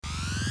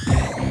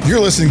You're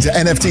listening to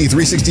NFT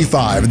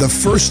 365, the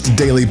first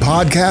daily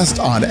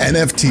podcast on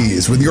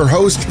NFTs with your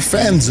host,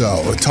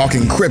 Fanzo,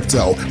 talking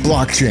crypto,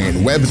 blockchain,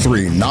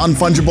 Web3,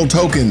 non-fungible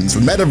tokens,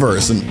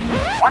 metaverse, and...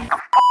 What the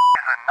is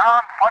a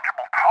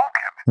non-fungible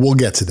token? We'll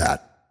get to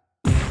that.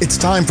 It's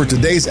time for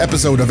today's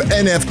episode of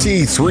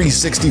NFT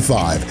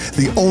 365,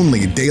 the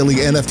only daily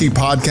NFT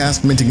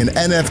podcast minting an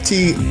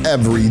NFT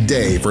every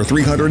day for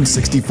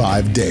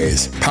 365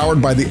 days. Powered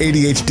by the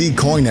ADHD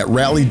coin at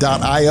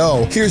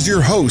rally.io, here's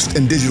your host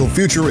and digital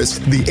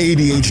futurist, the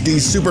ADHD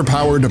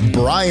superpowered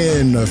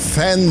Brian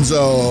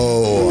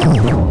Fanzo. This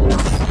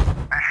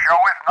show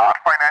is not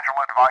financial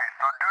advice,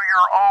 so do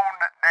your own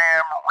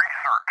damn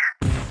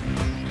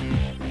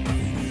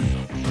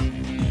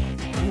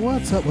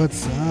research.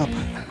 What's up?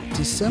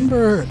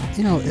 December,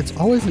 it's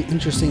always an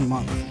interesting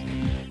month.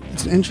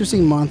 It's an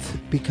interesting month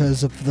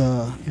because of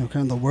the, kind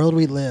of the world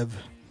we live,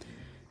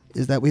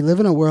 is that we live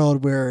in a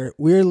world where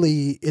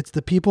weirdly it's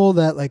the people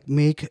that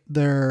make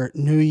their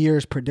New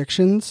Year's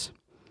predictions.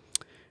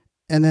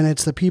 And then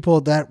it's the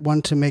people that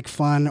want to make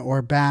fun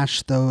or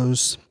bash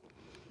those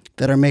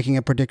that are making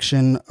a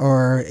prediction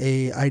or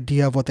a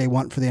idea of what they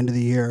want for the end of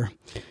the year,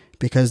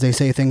 because they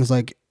say things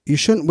like, you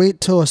shouldn't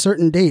wait till a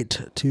certain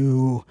date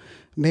to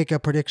make a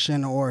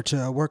prediction or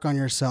to work on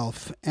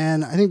yourself.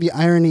 And I think the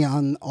irony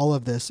on all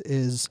of this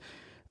is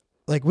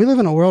we live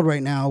in a world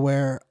right now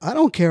where I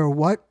don't care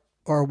what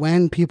or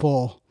when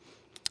people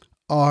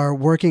are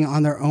working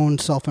on their own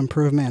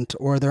self-improvement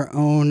or their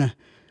own,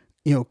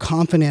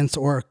 confidence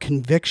or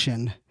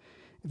conviction.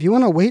 If you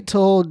want to wait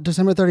till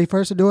December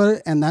 31st to do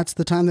it, and that's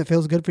the time that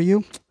feels good for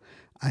you,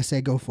 I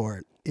say go for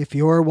it. If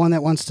you're one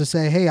that wants to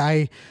say, hey,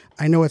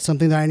 I know it's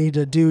something that I need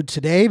to do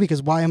today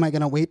because why am I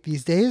going to wait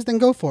these days? Then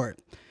go for it.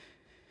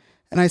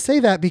 And I say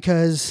that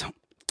because,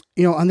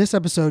 on this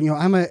episode,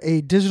 I'm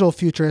a digital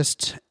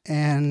futurist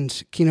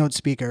and keynote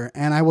speaker.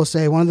 And I will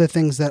say one of the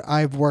things that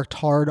I've worked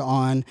hard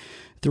on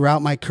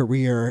throughout my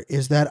career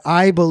is that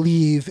I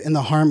believe in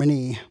the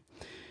harmony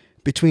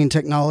between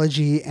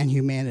technology and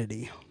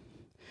humanity.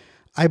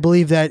 I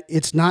believe that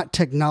it's not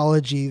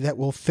technology that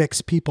will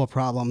fix people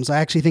problems. I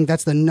actually think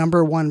that's the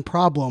number one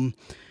problem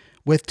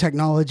with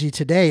technology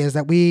today, is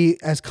that we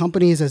as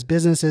companies, as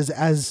businesses,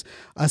 as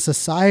a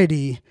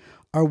society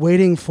are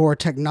waiting for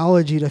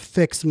technology to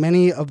fix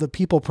many of the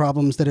people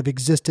problems that have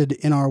existed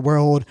in our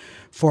world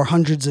for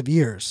hundreds of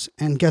years.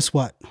 And guess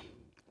what?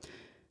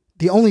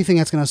 The only thing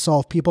that's going to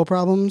solve people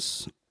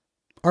problems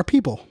are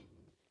people.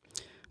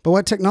 But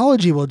what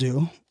technology will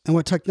do, and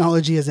what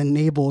technology has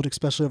enabled,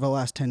 especially over the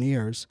last 10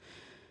 years,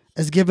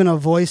 has given a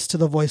voice to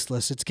the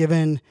voiceless. It's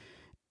given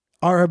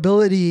our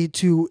ability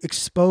to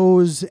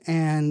expose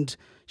and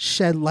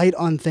shed light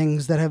on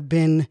things that have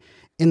been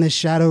in the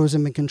shadows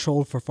and been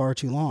controlled for far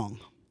too long.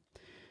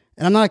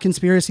 And I'm not a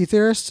conspiracy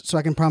theorist, so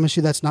I can promise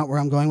you that's not where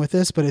I'm going with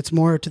this, but it's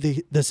more to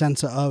the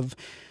sense of,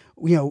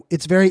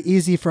 it's very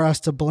easy for us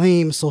to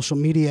blame social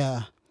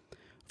media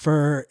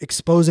for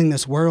exposing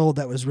this world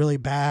that was really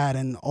bad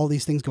and all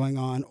these things going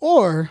on.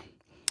 Or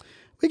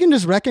we can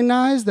just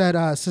recognize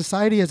that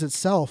society as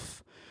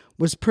itself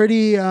was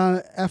pretty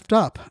effed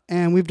up.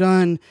 And we've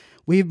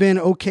been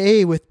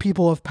okay with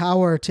people of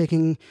power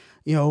taking,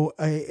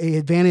 a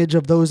advantage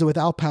of those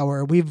without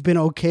power. We've been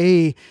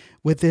okay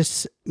with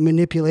this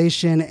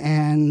manipulation,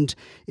 and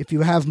if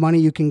you have money,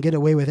 you can get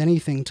away with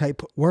anything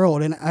type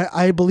world. And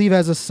I believe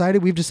as a society,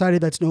 we've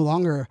decided that's no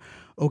longer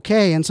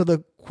okay. And so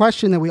the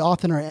question that we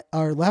often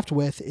are left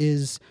with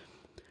is,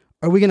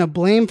 are we going to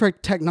blame for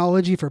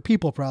technology for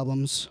people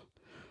problems?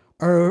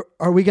 Or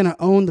are we going to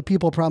own the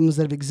people problems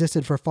that have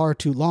existed for far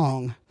too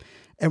long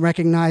and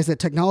recognize that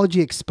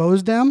technology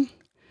exposed them,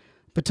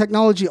 but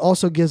technology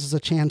also gives us a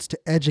chance to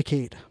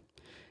educate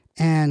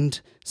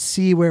and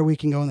see where we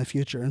can go in the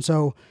future? And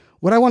so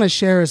what I want to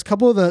share is a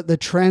couple of the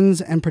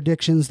trends and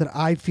predictions that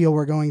I feel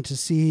we're going to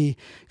see,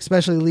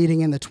 especially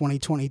leading into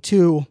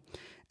 2022.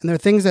 And there are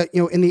things that,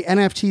 in the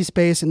NFT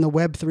space, in the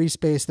Web3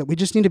 space, that we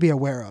just need to be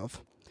aware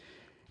of.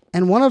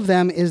 And one of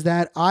them is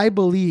that I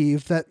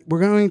believe that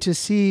we're going to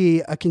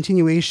see a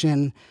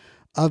continuation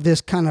of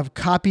this kind of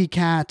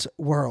copycat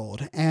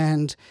world.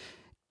 And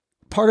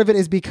part of it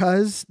is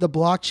because the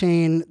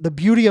blockchain, the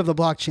beauty of the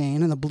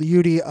blockchain and the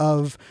beauty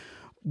of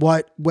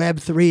what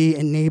Web3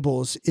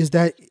 enables is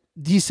that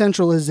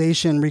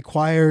decentralization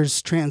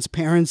requires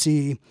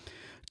transparency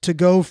to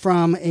go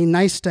from a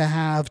nice to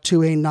have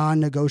to a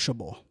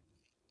non-negotiable.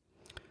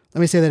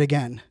 Let me say that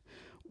again.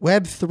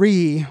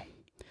 Web3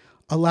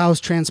 allows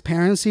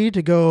transparency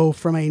to go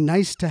from a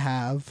nice to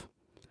have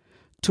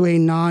to a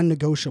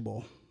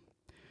non-negotiable.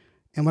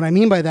 And what I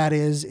mean by that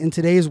is, in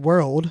today's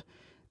world,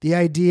 the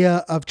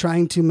idea of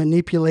trying to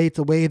manipulate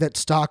the way that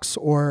stocks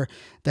or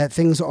that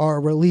things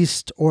are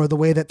released or the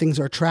way that things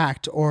are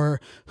tracked or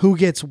who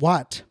gets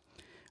what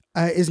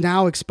is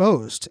now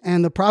exposed.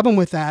 And the problem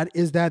with that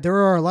is that there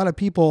are a lot of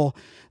people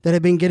that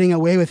have been getting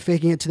away with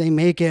faking it till they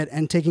make it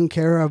and taking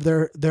care of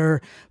their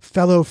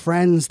fellow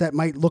friends that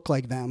might look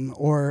like them,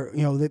 or,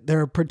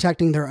 they're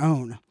protecting their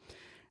own.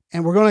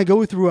 And we're going to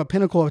go through a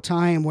pinnacle of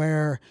time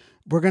where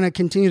we're going to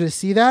continue to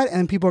see that,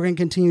 and people are going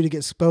to continue to get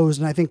exposed.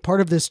 And I think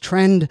part of this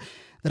trend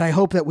that I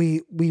hope that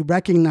we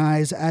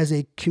recognize as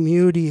a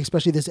community,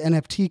 especially this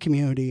NFT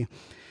community,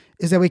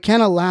 is that we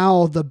can't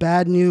allow the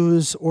bad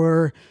news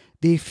or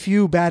the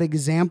few bad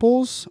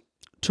examples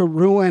to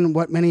ruin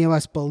what many of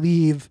us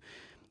believe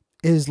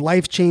is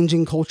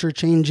life-changing,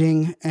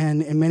 culture-changing,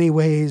 and in many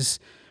ways,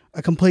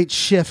 a complete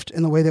shift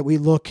in the way that we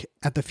look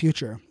at the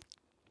future.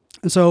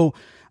 And so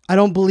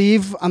I'm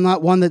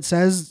not one that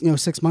says,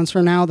 6 months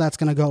from now, that's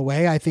going to go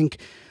away. I think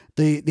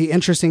the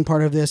interesting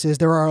part of this is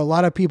there are a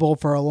lot of people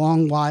for a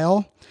long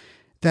while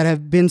that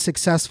have been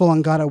successful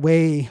and got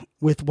away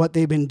with what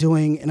they've been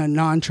doing in a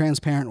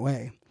non-transparent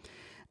way.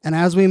 And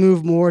as we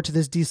move more to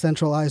this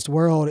decentralized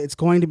world, it's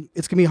going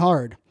to be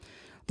hard.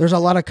 There's a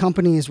lot of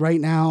companies right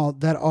now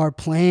that are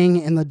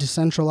playing in the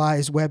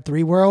decentralized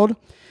Web3 world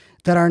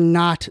that are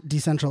not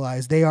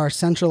decentralized. They are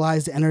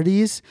centralized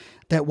entities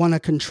that want to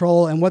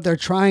control, and what they're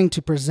trying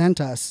to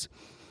present us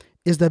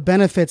is the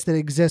benefits that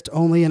exist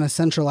only in a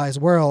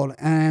centralized world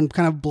and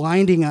kind of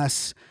blinding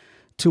us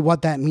to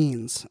what that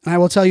means. And I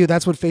will tell you,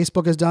 that's what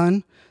Facebook has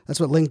done. That's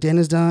what LinkedIn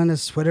has done,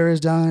 as Twitter has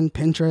done,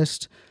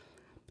 Pinterest.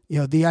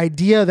 The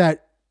idea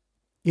that,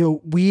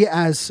 we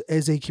as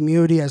a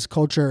community, as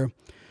culture,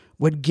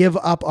 would give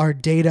up our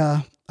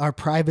data, our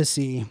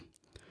privacy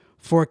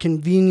for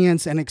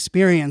convenience and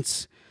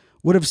experience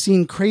would have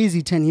seemed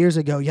crazy 10 years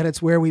ago, yet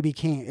it's where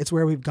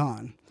we've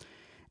gone.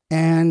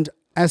 And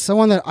as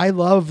someone that I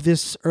love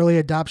this early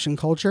adoption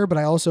culture, but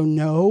I also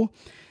know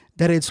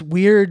that it's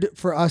weird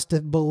for us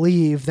to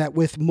believe that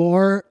with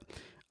more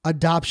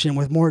adoption,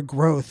 with more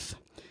growth,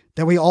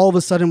 that we all of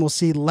a sudden will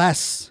see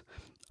less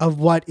of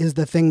what is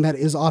the thing that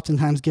is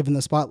oftentimes given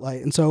the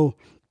spotlight. And so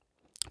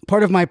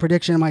part of my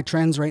prediction and my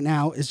trends right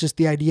now is just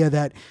the idea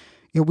that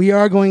we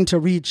are going to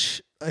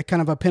reach a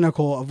kind of a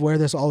pinnacle of where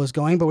this all is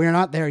going, but we are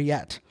not there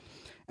yet.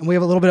 And we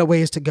have a little bit of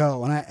ways to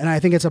go. And I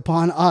think it's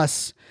upon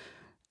us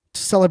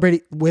to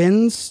celebrate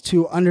wins,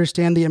 to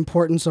understand the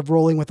importance of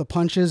rolling with the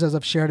punches, as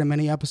I've shared in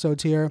many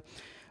episodes here,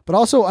 but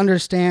also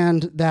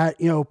understand that,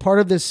 part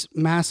of this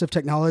massive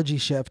technology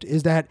shift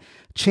is that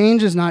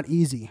change is not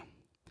easy.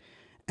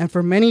 And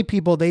for many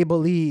people, they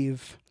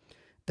believe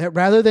that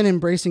rather than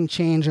embracing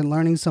change and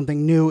learning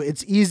something new,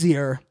 it's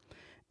easier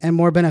and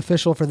more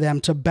beneficial for them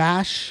to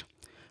bash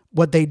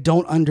what they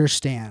don't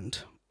understand.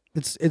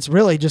 It's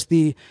really just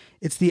the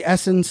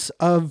essence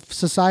of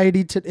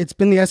society. It's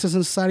been the essence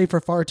of society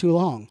for far too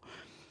long.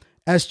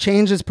 As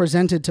change is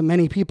presented to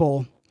many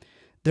people,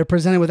 they're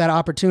presented with that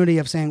opportunity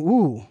of saying,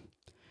 ooh,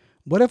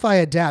 what if I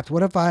adapt?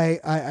 What if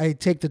I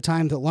take the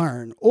time to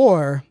learn?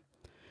 Or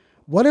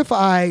what if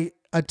I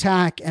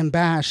attack and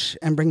bash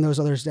and bring those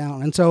others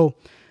down? And so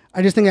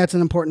I just think that's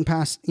an important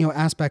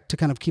aspect to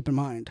kind of keep in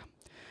mind.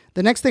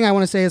 The next thing I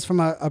want to say is from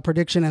a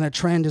prediction and a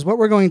trend is what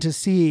we're going to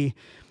see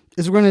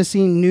is we're going to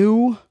see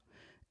new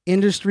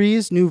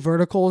industries, new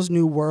verticals,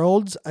 new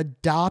worlds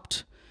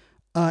adopt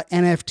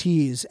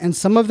NFTs. And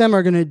some of them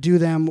are going to do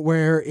them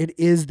where it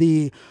is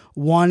the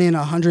 1 in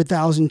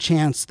 100,000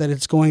 chance that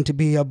it's going to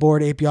be a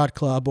Bored Ape Yacht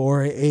Club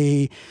or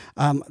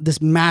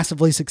this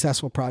massively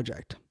successful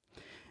project.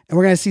 And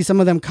we're going to see some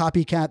of them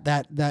copycat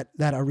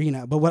that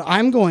arena. But what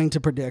I'm going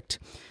to predict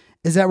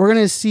is that we're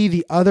going to see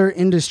the other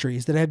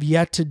industries that have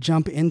yet to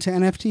jump into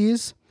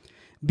NFTs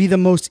be the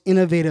most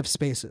innovative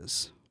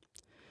spaces.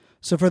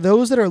 So for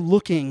those that are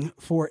looking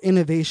for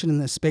innovation in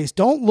this space,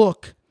 don't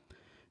look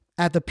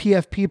at the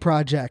PFP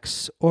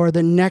projects or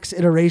the next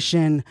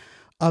iteration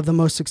of the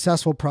most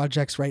successful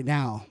projects right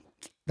now.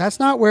 That's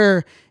not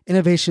where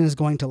innovation is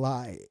going to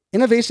lie.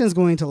 Innovation is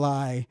going to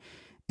lie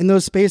in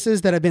those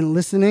spaces that have been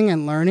listening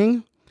and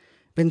learning,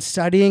 been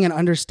studying and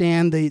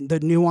understand the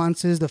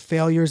nuances, the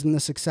failures, and the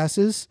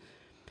successes.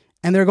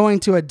 And they're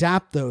going to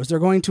adapt those. They're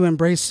going to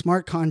embrace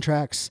smart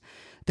contracts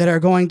that are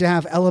going to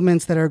have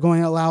elements that are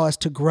going to allow us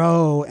to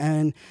grow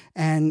and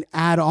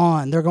add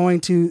on. They're going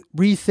to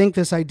rethink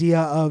this idea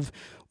of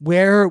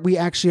where we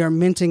actually are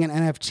minting an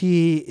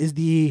NFT is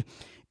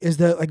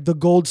the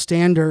gold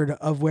standard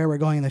of where we're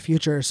going in the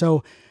future.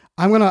 So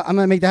I'm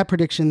gonna make that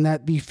prediction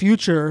that the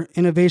future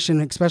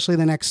innovation, especially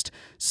the next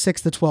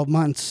 6 to 12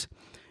 months,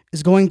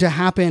 is going to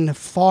happen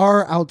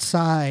far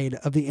outside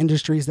of the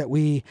industries that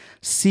we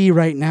see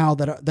right now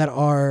that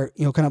are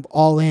kind of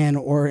all in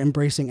or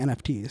embracing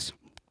NFTs.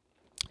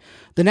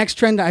 The next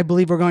trend I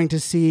believe we're going to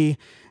see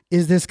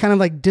is this kind of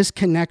like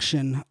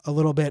disconnection a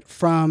little bit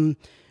from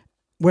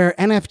where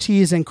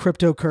NFTs and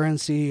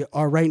cryptocurrency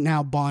are right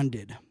now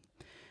bonded.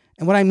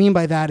 And what I mean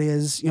by that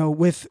is,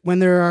 when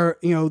there are,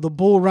 the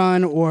bull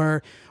run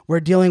or we're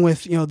dealing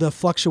with, the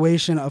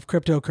fluctuation of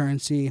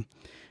cryptocurrency,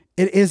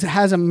 it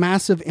has a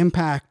massive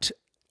impact,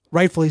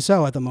 rightfully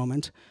so at the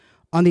moment,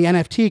 on the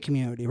NFT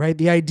community, right?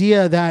 The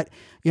idea that,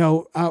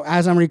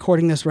 as I'm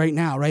recording this right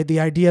now, right? The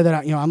idea that,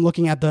 I'm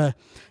looking at the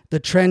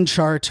trend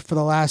chart for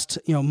the last,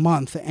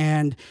 month.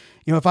 And,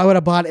 if I would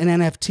have bought an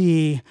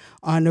NFT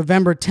on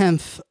November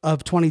 10th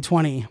of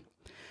 2020,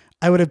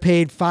 I would have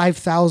paid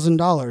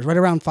 $5,000, right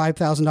around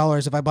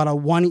 $5,000 if I bought a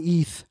 1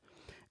 ETH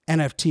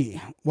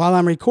NFT. While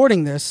I'm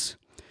recording this,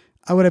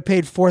 I would have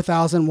paid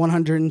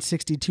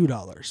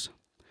 $4,162.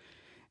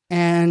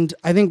 And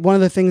I think one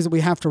of the things that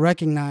we have to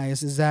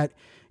recognize is that,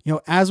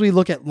 as we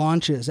look at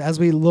launches, as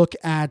we look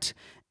at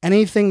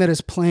anything that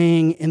is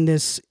playing in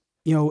this,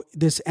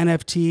 this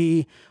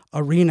NFT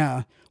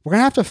arena, we're going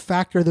to have to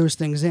factor those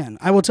things in.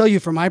 I will tell you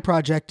for my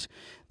project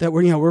that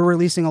we're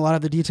releasing a lot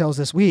of the details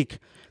this week.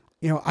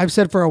 I've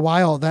said for a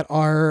while that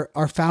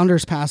our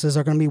founders passes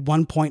are going to be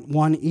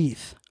 1.1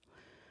 ETH.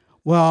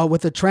 Well,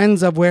 with the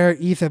trends of where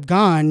ETH have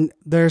gone,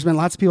 there's been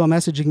lots of people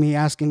messaging me,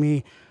 asking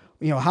me,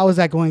 how is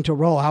that going to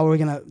roll? How are we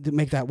going to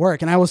make that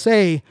work? And I will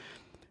say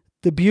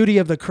the beauty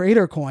of the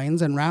creator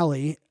coins and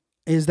Rally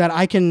is that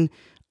I can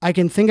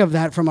think of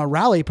that from a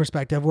Rally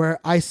perspective, where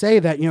I say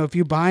that, if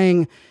you're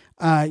buying,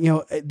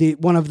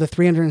 one of the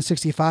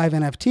 365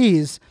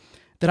 NFTs,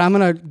 that I'm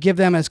going to give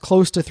them as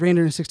close to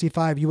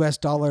 365 US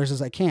dollars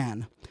as I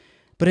can.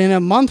 But in a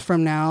month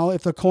from now,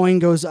 if the coin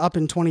goes up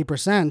in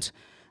 20%,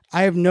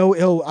 I have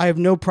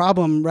no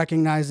problem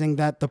recognizing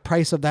that the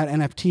price of that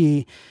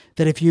NFT,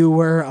 that if you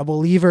were a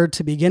believer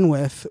to begin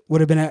with,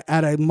 would have been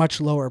at a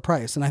much lower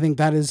price. And I think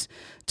that is,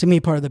 to me,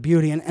 part of the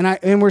beauty.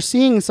 And we're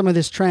seeing some of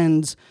these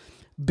trends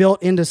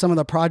built into some of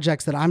the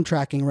projects that I'm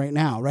tracking right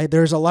now, right?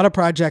 There's a lot of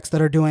projects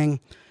that are doing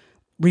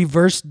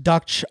reverse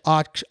Dutch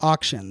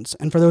auctions.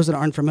 And for those that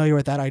aren't familiar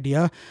with that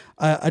idea,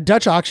 a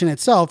Dutch auction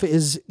itself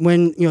is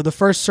when, the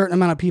first certain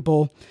amount of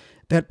people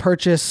that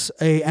purchase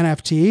a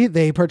NFT,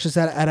 they purchase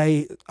that at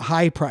a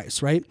high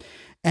price, right?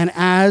 And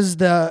as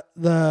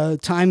the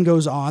time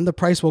goes on, the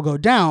price will go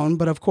down,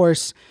 but of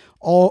course,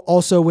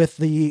 also with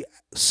the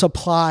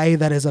supply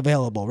that is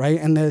available, right?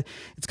 And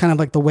it's kind of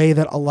like the way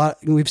that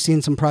we've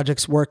seen some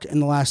projects work in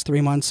the last 3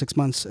 months, 6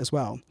 months as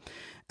well.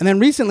 And then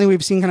recently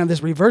we've seen kind of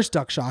this reverse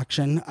Dutch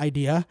auction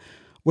idea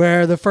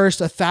where the first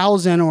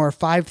 1,000 or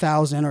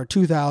 5,000 or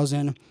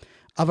 2,000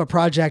 of a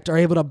project are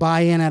able to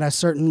buy in at a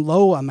certain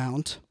low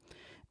amount.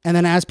 And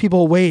then as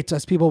people want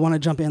to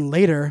jump in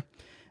later,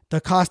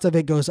 the cost of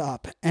it goes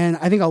up. And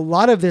I think a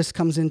lot of this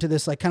comes into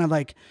this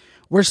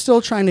we're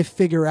still trying to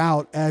figure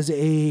out as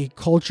a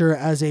culture,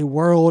 as a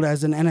world,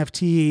 as an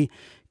NFT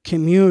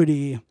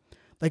community,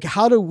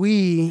 how do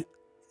we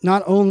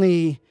not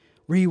only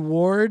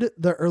reward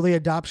the early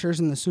adopters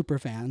and the super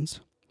fans,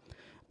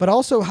 but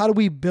also how do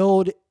we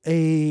build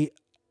a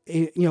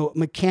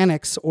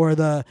mechanics or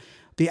the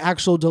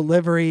actual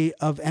delivery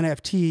of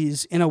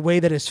NFTs in a way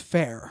that is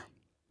fair.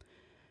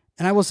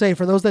 And I will say,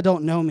 for those that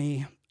don't know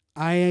me,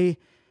 I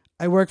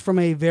work from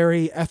a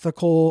very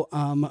ethical,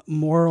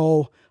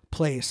 moral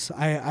place.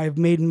 I've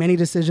made many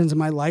decisions in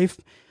my life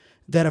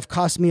that have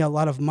cost me a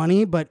lot of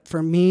money, but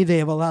for me, they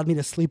have allowed me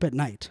to sleep at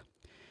night.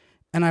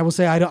 And I will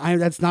say,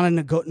 that's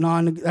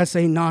that's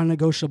a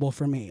non-negotiable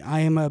for me.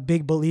 I am a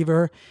big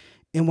believer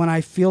in when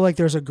I feel like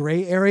there's a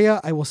gray area,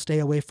 I will stay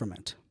away from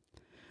it.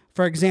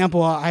 For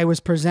example, I was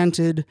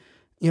presented,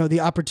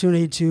 the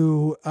opportunity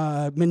to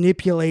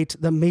manipulate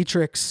the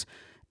Matrix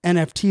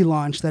NFT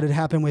launch that had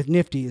happened with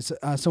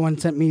NFTs. Someone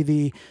sent me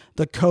the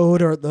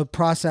code or the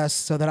process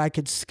so that I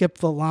could skip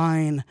the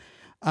line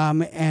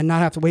and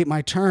not have to wait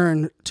my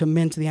turn to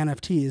mint the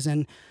NFTs.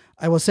 And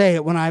I will say,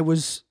 when I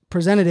was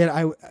presented it,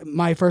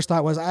 my first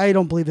thought was, I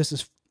don't believe this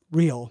is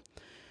real.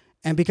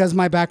 And because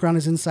my background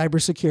is in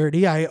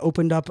cybersecurity, I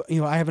opened up,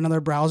 I have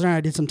another browser and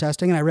I did some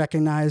testing and I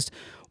recognized,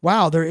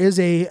 wow, there is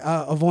a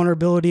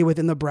vulnerability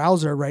within the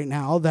browser right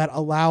now that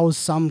allows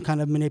some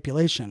kind of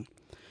manipulation.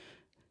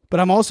 But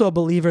I'm also a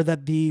believer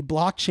that the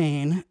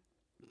blockchain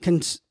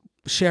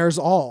shares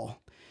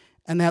all,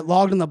 and that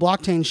logged in the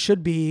blockchain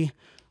should be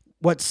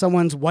what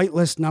someone's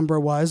whitelist number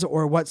was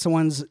or what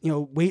someone's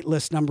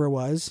waitlist number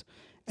was,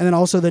 and then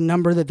also the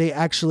number that they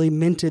actually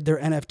minted their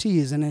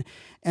NFTs. And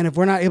if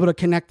we're not able to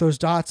connect those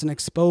dots and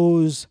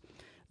expose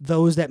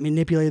those that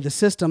manipulate the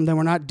system, then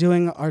we're not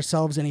doing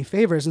ourselves any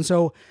favors. And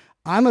so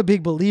I'm a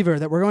big believer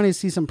that we're going to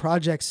see some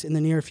projects in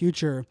the near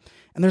future.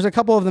 And there's a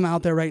couple of them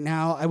out there right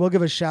now. I will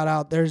give a shout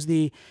out. There's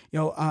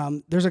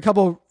there's a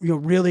couple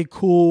really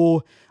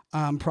cool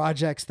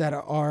projects that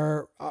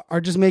are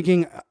just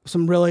making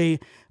some really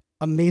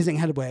amazing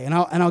headway. And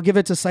I'll give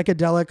it to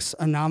Psychedelics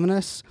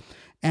Anonymous.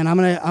 And I'm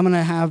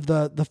gonna have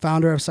the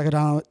founder of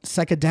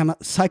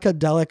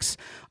Psychedelics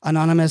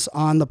Anonymous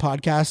on the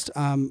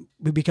podcast.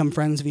 We become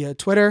friends via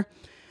Twitter.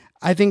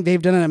 I think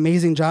they've done an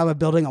amazing job of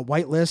building a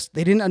whitelist.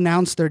 They didn't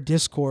announce their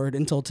Discord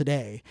until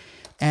today.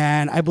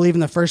 And I believe in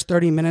the first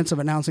 30 minutes of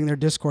announcing their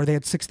Discord, they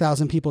had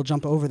 6,000 people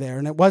jump over there.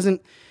 And it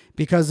wasn't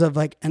because of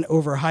an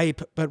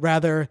overhype, but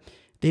rather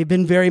they've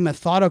been very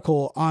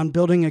methodical on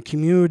building a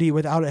community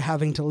without it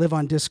having to live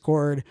on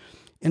Discord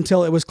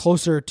until it was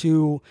closer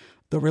to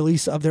the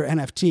release of their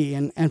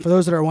NFT. And for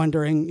those that are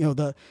wondering,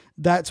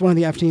 that's one of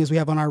the NFTs we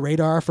have on our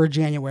radar for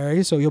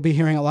January. So you'll be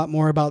hearing a lot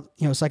more about,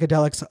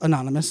 Psychedelics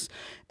Anonymous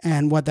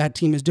and what that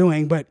team is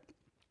doing, but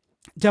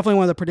definitely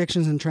one of the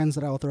predictions and trends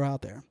that I will throw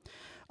out there.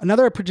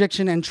 Another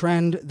prediction and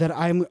trend that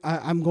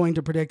I'm going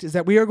to predict is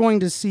that we are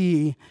going to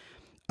see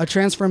a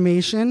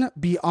transformation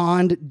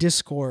beyond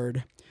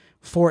Discord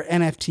for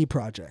NFT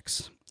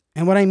projects.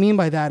 And what I mean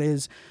by that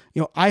is,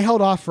 I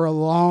held off for a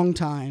long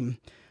time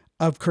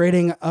of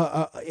creating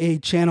a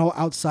channel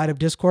outside of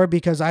Discord,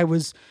 because I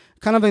was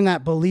kind of in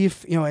that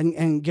belief,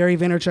 and Gary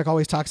Vaynerchuk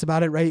always talks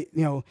about it, right?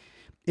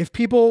 If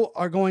people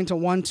are going to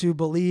want to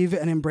believe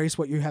and embrace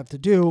what you have to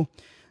do,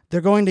 they're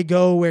going to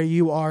go where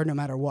you are no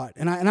matter what.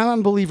 And I'm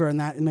a believer in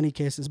that in many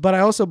cases. But I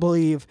also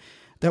believe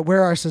that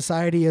where our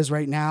society is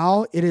right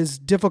now, it is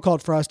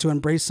difficult for us to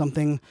embrace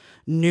something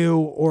new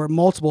or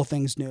multiple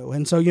things new.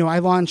 And so, I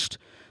launched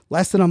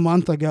less than a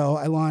month ago,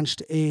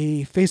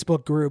 a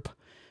Facebook group,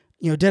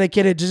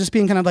 dedicated to just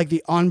being kind of like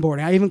the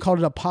onboarding. I even called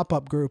it a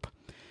pop-up group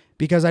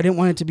because I didn't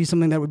want it to be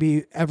something that would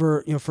be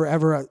ever,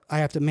 forever I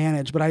have to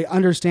manage. But I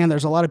understand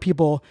there's a lot of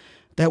people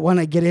that want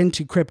to get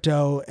into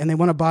crypto and they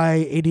want to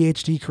buy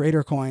ADHD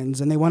creator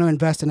coins and they want to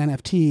invest in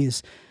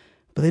NFTs,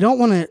 but they don't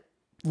want to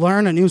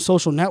learn a new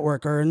social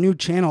network or a new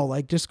channel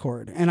like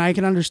Discord. And I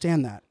can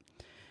understand that.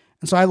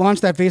 And so I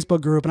launched that Facebook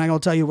group, and I will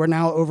tell you, we're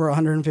now over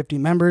 150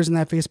 members in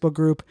that Facebook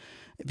group.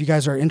 If you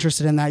guys are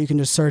interested in that, you can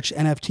just search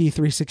NFT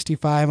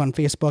 365 on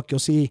Facebook. You'll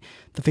see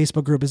the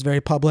Facebook group is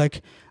very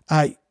public.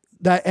 That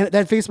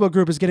Facebook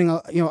group is getting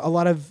a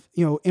lot of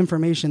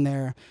information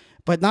there,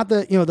 but not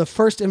the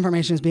first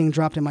information is being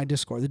dropped in my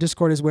Discord. The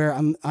Discord is where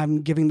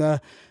I'm giving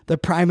the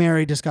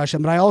primary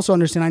discussion, but I also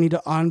understand I need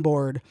to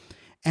onboard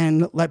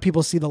and let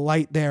people see the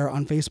light there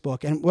on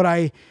Facebook. And what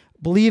I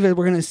believe that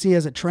we're going to see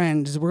as a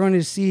trend is we're going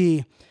to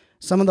see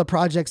some of the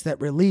projects that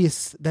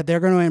release that they're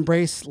going to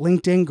embrace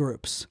LinkedIn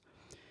groups.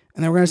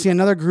 And then we're going to see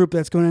another group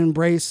that's going to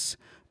embrace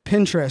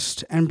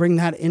Pinterest and bring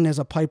that in as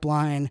a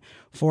pipeline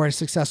for a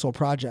successful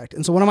project.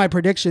 And so one of my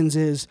predictions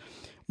is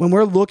when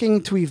we're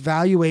looking to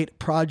evaluate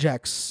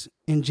projects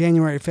in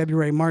January,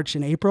 February, March,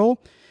 and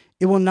April,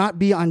 it will not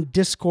be on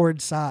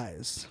Discord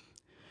size.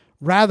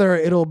 Rather,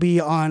 it'll be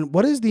on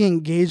what is the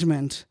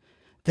engagement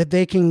that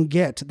they can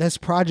get, this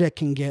project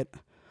can get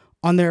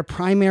on their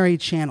primary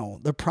channel,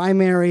 the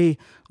primary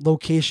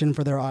location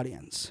for their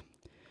audience.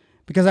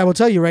 Because I will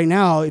tell you right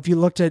now, if you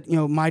looked at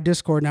my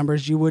Discord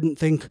numbers, you wouldn't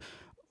think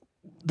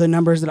the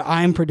numbers that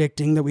I'm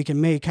predicting that we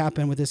can make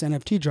happen with this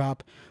NFT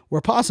drop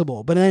were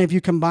possible. But then if you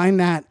combine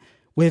that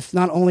with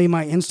not only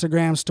my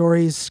Instagram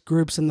stories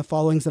groups and the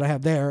followings that I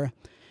have there,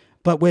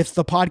 but with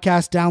the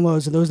podcast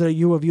downloads and those that are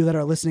you that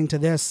are listening to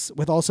this,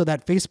 with also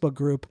that Facebook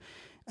group,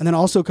 and then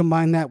also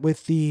combine that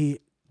with the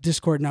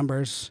Discord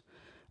numbers,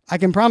 I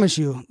can promise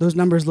you those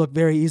numbers look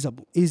very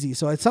easy.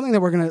 So it's something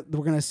that we're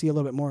gonna see a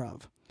little bit more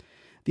of.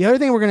 The other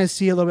thing we're going to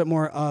see a little bit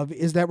more of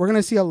is that we're going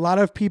to see a lot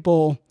of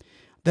people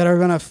that are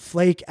going to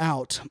flake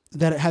out,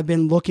 that have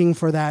been looking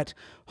for that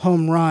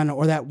home run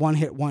or that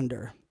one-hit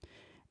wonder.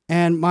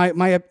 And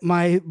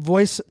my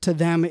voice to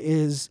them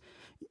is,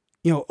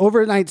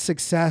 overnight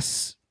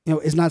success,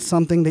 is not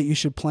something that you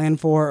should plan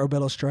for or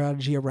build a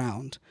strategy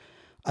around.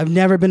 I've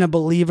never been a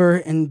believer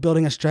in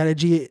building a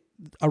strategy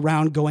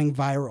around going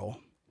viral.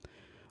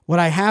 What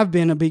I have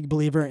been a big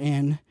believer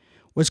in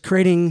was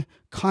creating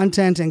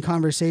content and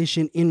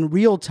conversation in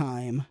real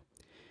time,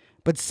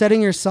 but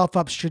setting yourself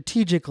up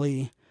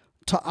strategically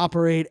to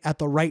operate at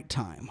the right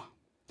time.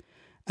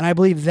 And I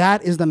believe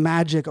that is the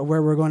magic of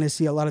where we're going to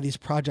see a lot of these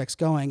projects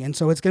going. And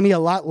so it's going to be a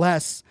lot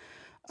less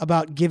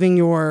about giving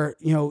your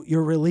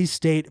release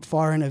date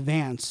far in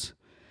advance,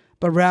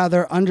 but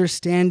rather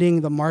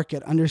understanding the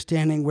market,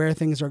 understanding where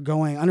things are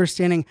going,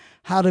 understanding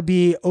how to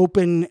be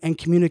open and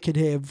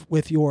communicative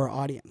with your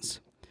audience.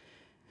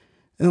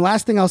 And the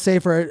last thing I'll say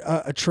for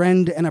a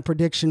trend and a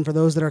prediction for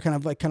those that are kind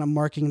of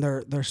marking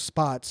their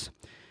spots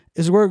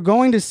is we're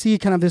going to see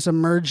kind of this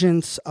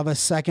emergence of a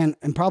second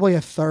and probably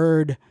a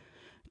third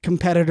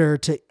competitor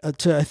to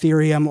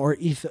Ethereum or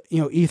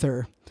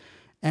Ether.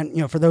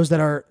 And for those that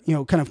are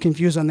kind of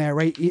confused on there,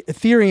 right?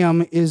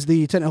 Ethereum is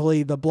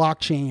technically the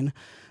blockchain.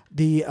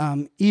 The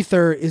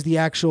Ether is the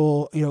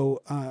actual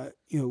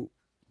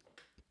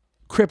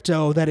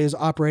crypto that is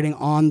operating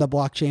on the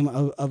blockchain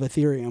of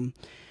Ethereum.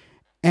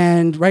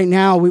 And right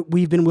now,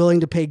 we've been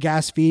willing to pay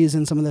gas fees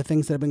and some of the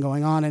things that have been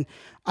going on. And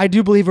I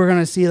do believe we're going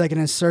to see like an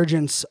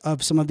insurgence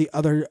of some of the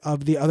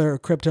other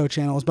crypto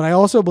channels. But I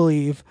also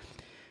believe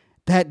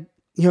that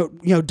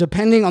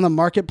depending on the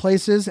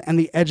marketplaces and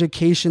the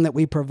education that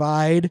we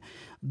provide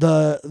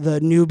the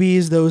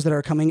newbies, those that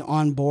are coming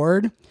on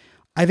board,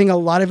 I think a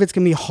lot of it's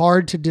going to be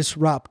hard to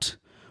disrupt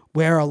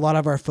where a lot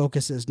of our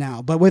focus is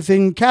now. But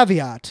within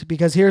caveat,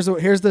 because here's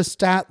the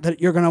stat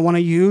that you're going to want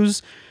to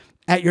use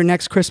at your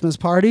next Christmas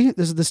party.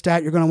 This is the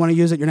stat you're going to want to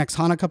use at your next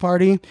Hanukkah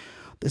party.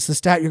 This is the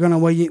stat you're going to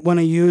want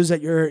to use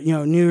at your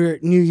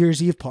New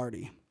Year's Eve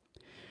party.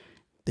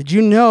 Did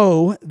you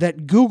know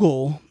that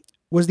Google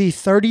was the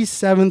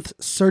 37th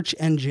search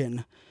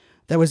engine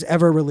that was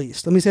ever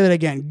released? Let me say that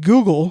again.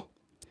 Google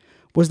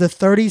was the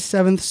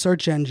 37th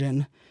search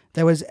engine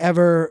that was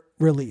ever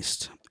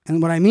released.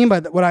 And what I mean by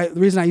that, the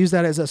reason I use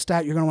that as a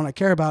stat you're going to want to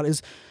care about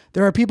is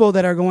there are people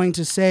that are going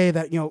to say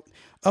that,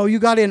 oh, you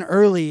got in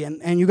early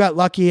and you got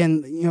lucky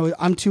and,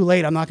 I'm too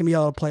late. I'm not going to be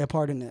able to play a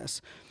part in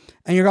this.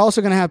 And you're also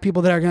going to have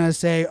people that are going to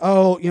say,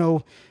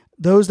 oh,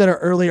 those that are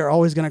early are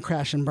always going to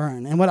crash and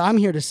burn. And what I'm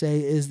here to say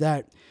is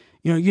that,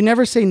 you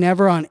never say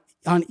never on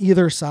on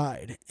either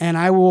side. And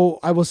I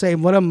will say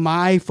one of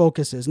my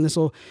focuses, and this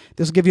will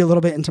give you a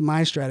little bit into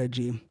my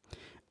strategy,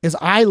 is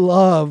I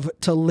love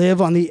to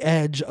live on the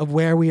edge of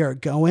where we are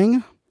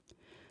going,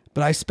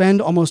 but I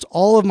spend almost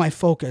all of my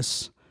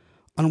focus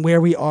on where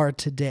we are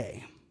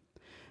today.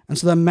 And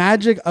so the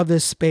magic of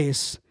this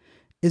space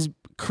is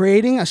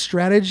creating a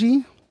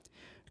strategy,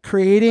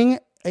 creating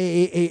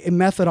a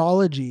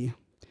methodology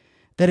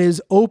that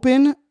is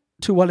open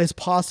to what is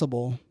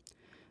possible,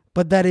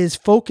 but that is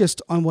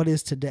focused on what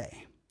is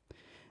today.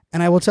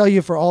 And I will tell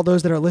you, for all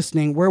those that are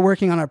listening, we're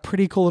working on a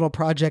pretty cool little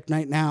project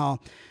right now.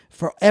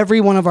 For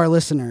every one of our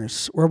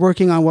listeners, we're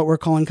working on what we're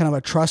calling kind of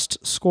a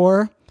trust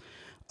score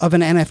of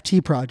an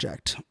NFT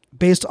project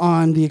based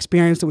on the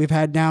experience that we've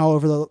had now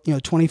over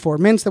the 24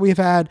 minutes that we've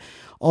had.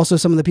 Also,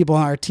 some of the people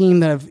on our team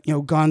that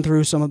have gone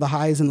through some of the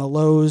highs and the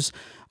lows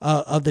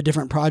of the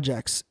different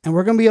projects. And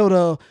we're going to be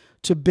able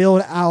to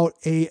build out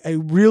a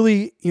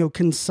really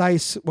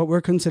concise, what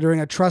we're considering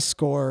a trust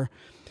score.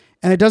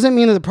 And it doesn't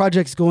mean that the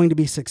project's going to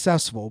be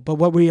successful, but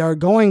what we are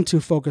going to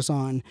focus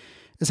on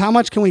is how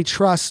much can we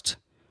trust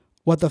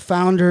what the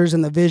founders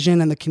and the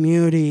vision and the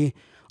community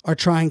are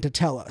trying to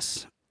tell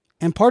us.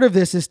 And part of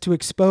this is to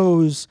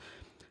expose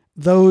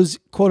those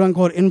quote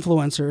unquote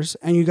influencers.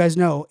 And you guys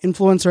know,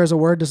 influencer as a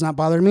word does not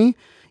bother me.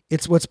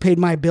 It's what's paid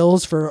my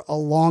bills for a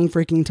long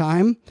freaking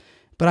time.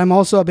 But I'm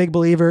also a big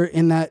believer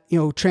in that,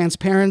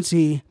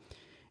 transparency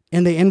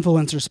in the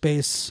influencer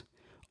space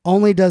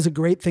only does a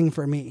great thing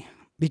for me,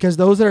 because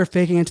those that are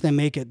faking it till they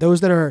make it, those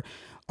that are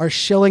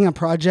shilling a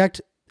project,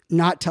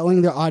 not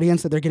telling their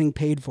audience that they're getting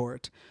paid for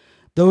it,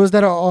 those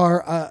that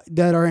are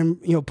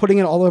putting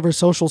it all over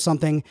social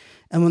something,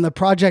 and when the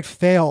project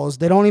fails,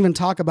 they don't even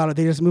talk about it.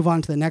 They just move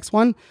on to the next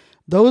one.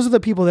 Those are the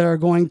people that are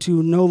going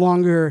to no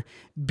longer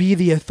be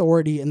the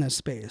authority in this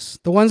space.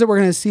 The ones that we're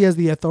going to see as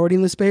the authority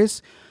in the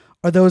space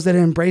are those that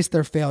embrace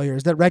their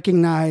failures, that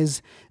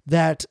recognize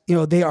that,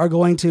 they are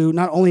going to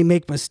not only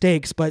make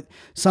mistakes, but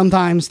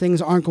sometimes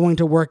things aren't going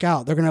to work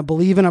out. They're going to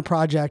believe in a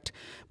project,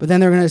 but then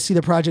they're going to see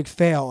the project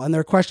fail. And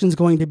their question's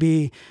going to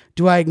be,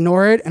 do I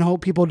ignore it and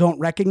hope people don't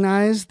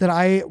recognize that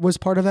I was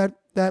part of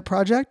that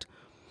project?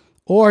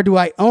 Or do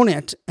I own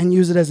it and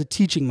use it as a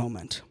teaching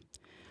moment?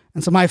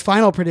 And so my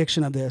final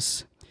prediction of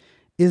this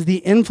is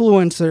the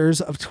influencers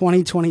of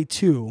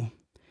 2022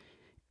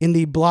 in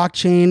the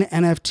blockchain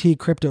NFT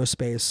crypto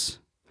space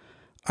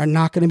are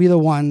not going to be the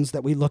ones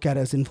that we look at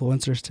as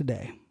influencers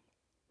today.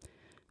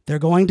 They're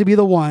going to be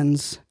the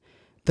ones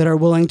that are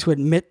willing to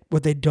admit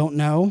what they don't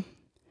know.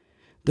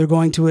 They're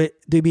going to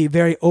be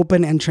very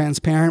open and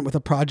transparent with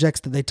the projects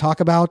that they talk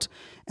about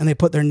and they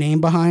put their name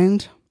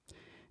behind.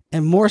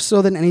 And more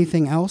so than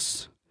anything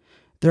else,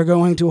 they're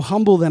going to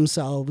humble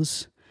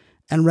themselves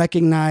and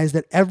recognize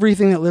that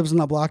everything that lives on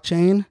the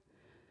blockchain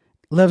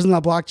lives on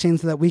the blockchain,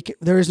 so that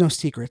there is no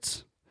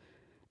secrets.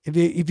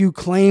 If you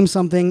claim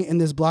something in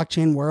this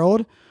blockchain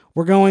world,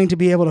 we're going to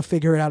be able to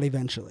figure it out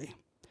eventually.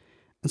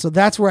 And so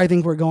that's where I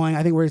think we're going.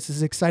 I think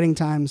it's exciting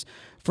times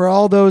for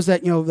all those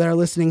that that are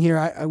listening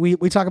here.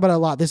 We talk about it a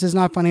lot. This is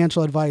not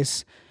financial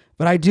advice,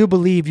 but I do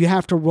believe you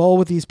have to roll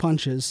with these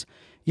punches.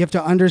 You have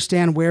to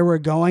understand where we're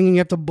going, and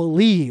you have to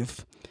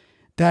believe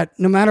that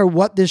no matter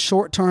what this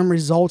short-term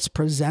results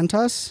present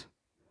us,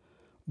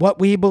 what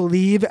we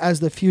believe as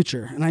the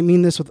future, and I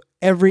mean this with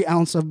every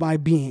ounce of my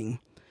being,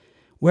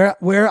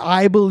 where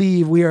I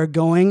believe we are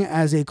going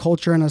as a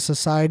culture and a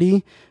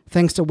society,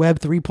 thanks to Web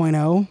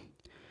 3.0,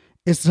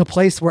 is a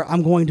place where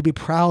I'm going to be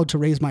proud to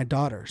raise my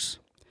daughters.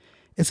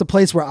 It's a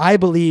place where I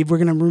believe we're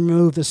going to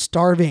remove the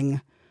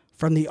starving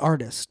from the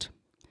artist.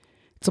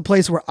 It's a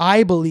place where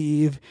I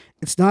believe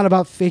it's not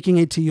about faking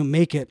it till you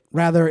make it.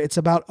 Rather, it's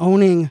about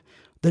owning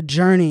the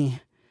journey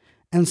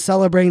and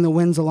celebrating the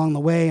wins along the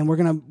way. And we're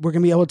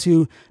gonna be able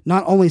to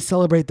not only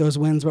celebrate those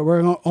wins, but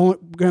we're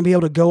gonna be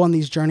able to go on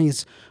these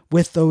journeys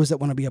with those that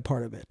want to be a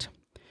part of it.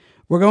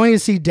 We're going to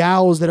see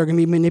DAOs that are going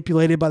to be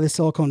manipulated by the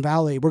Silicon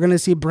Valley. We're going to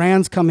see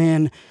brands come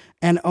in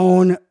and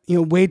own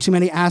way too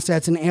many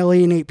assets and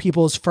alienate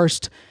people's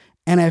first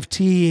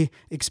NFT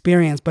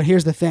experience. But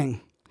here's the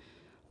thing.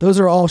 Those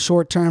are all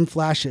short-term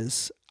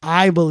flashes.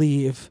 I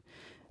believe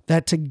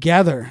that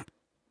together,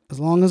 as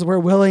long as we're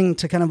willing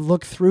to kind of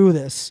look through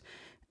this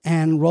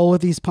and roll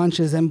with these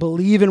punches and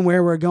believe in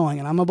where we're going,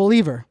 and I'm a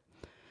believer.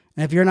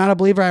 And if you're not a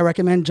believer, I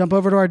recommend jump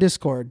over to our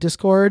Discord,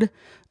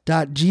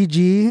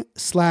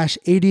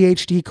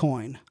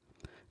 discord.gg/ADHDcoin.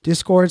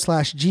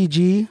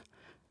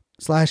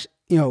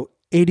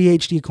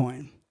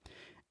 Discord/GG/ADHDcoin.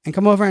 And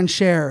come over and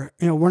share.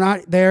 We're not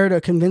there to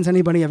convince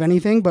anybody of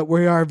anything, but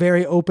we are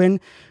very open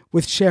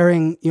with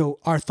sharing,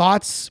 our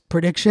thoughts,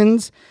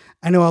 predictions.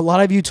 I know a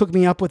lot of you took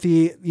me up with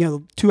the,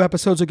 2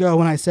 episodes ago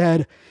when I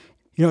said,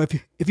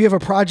 if you have a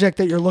project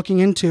that you're looking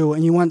into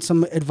and you want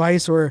some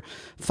advice or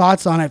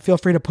thoughts on it, feel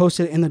free to post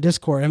it in the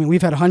Discord. I mean,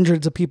 we've had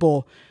hundreds of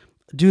people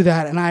do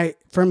that. And I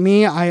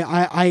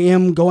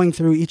am going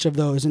through each of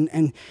those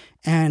and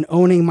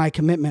owning my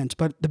commitment.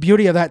 But the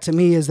beauty of that to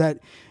me is that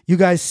you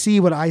guys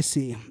see what I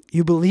see.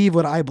 You believe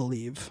what I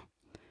believe.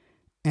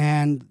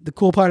 And the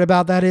cool part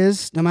about that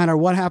is no matter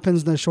what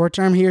happens in the short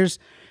term, here's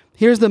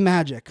here's the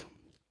magic.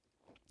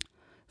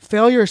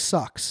 Failure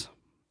sucks.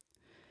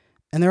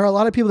 And there are a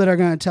lot of people that are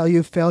going to tell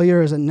you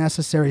failure is a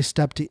necessary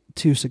step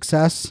to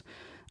success.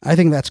 I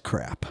think that's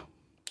crap.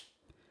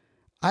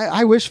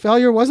 I wish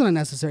failure wasn't a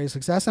necessary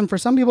success. And for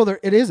some people,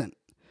 it isn't.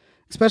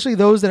 Especially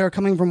those that are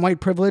coming from white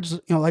privilege,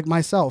 like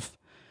myself.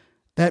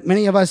 That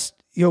many of us,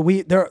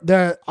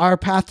 our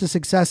path to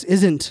success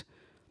isn't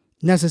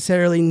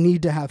necessarily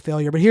need to have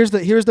failure. But here's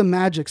the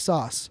magic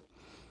sauce.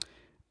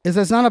 Is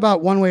that it's not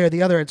about one way or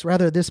the other. It's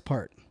rather this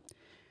part.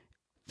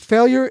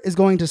 Failure is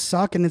going to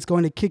suck and it's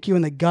going to kick you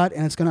in the gut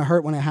and it's going to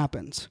hurt when it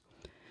happens.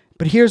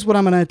 But here's what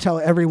I'm going to tell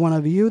every one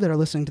of you that are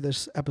listening to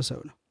this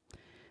episode.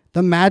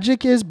 The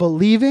magic is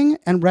believing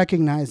and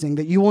recognizing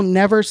that you will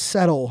never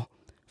settle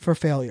for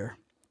failure.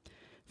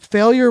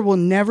 Failure will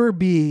never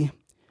be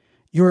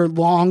your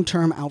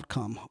long-term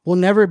outcome, will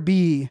never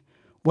be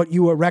what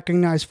you are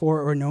recognized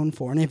for or known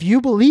for. And if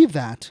you believe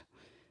that,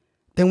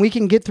 then we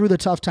can get through the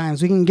tough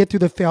times. We can get through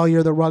the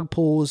failure, the rug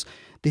pulls,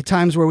 the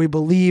times where we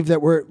believe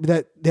that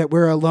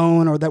we're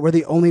alone or that we're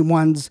the only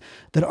ones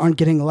that aren't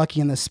getting lucky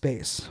in this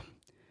space.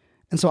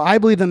 And so I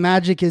believe the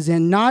magic is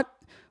in not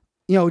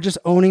just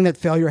owning that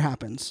failure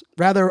happens.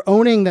 Rather,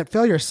 owning that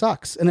failure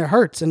sucks and it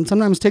hurts and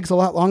sometimes takes a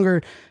lot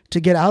longer to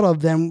get out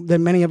of than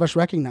many of us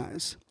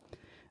recognize.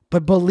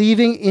 But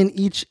believing in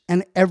each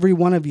and every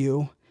one of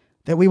you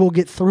that we will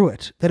get through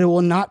it, that it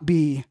will not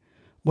be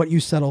what you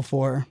settle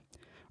for.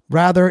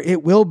 Rather,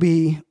 it will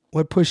be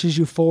what pushes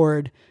you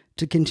forward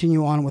to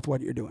continue on with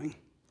what you're doing.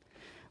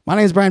 My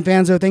name is Brian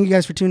Fanzo. Thank you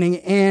guys for tuning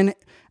in.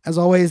 As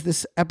always,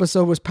 this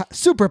episode was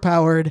super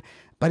powered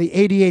by the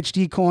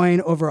ADHD coin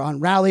over on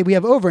Rally. We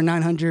have over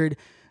 900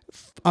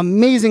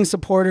 amazing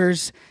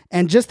supporters.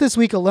 And just this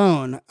week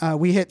alone,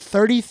 we hit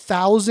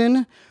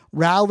 30,000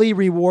 Rally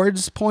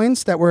rewards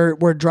points that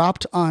were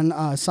dropped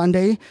on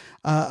Sunday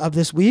of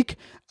this week,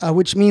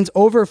 which means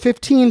over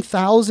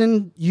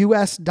 15,000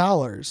 US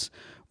dollars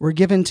were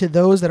given to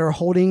those that are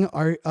holding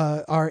our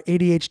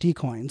ADHD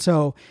coin.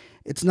 So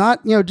it's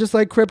not, just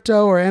like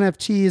crypto or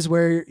NFTs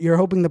where you're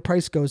hoping the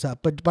price goes up,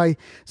 but by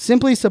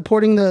simply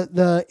supporting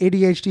the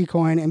ADHD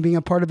coin and being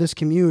a part of this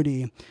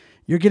community,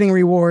 you're getting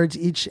rewards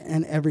each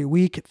and every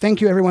week.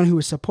 Thank you everyone who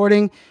is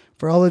supporting.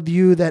 For all of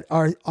you that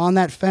are on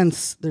that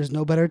fence, there's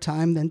no better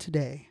time than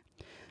today.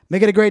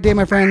 Make it a great day,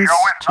 my friends. The show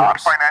is not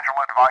Cheers. financial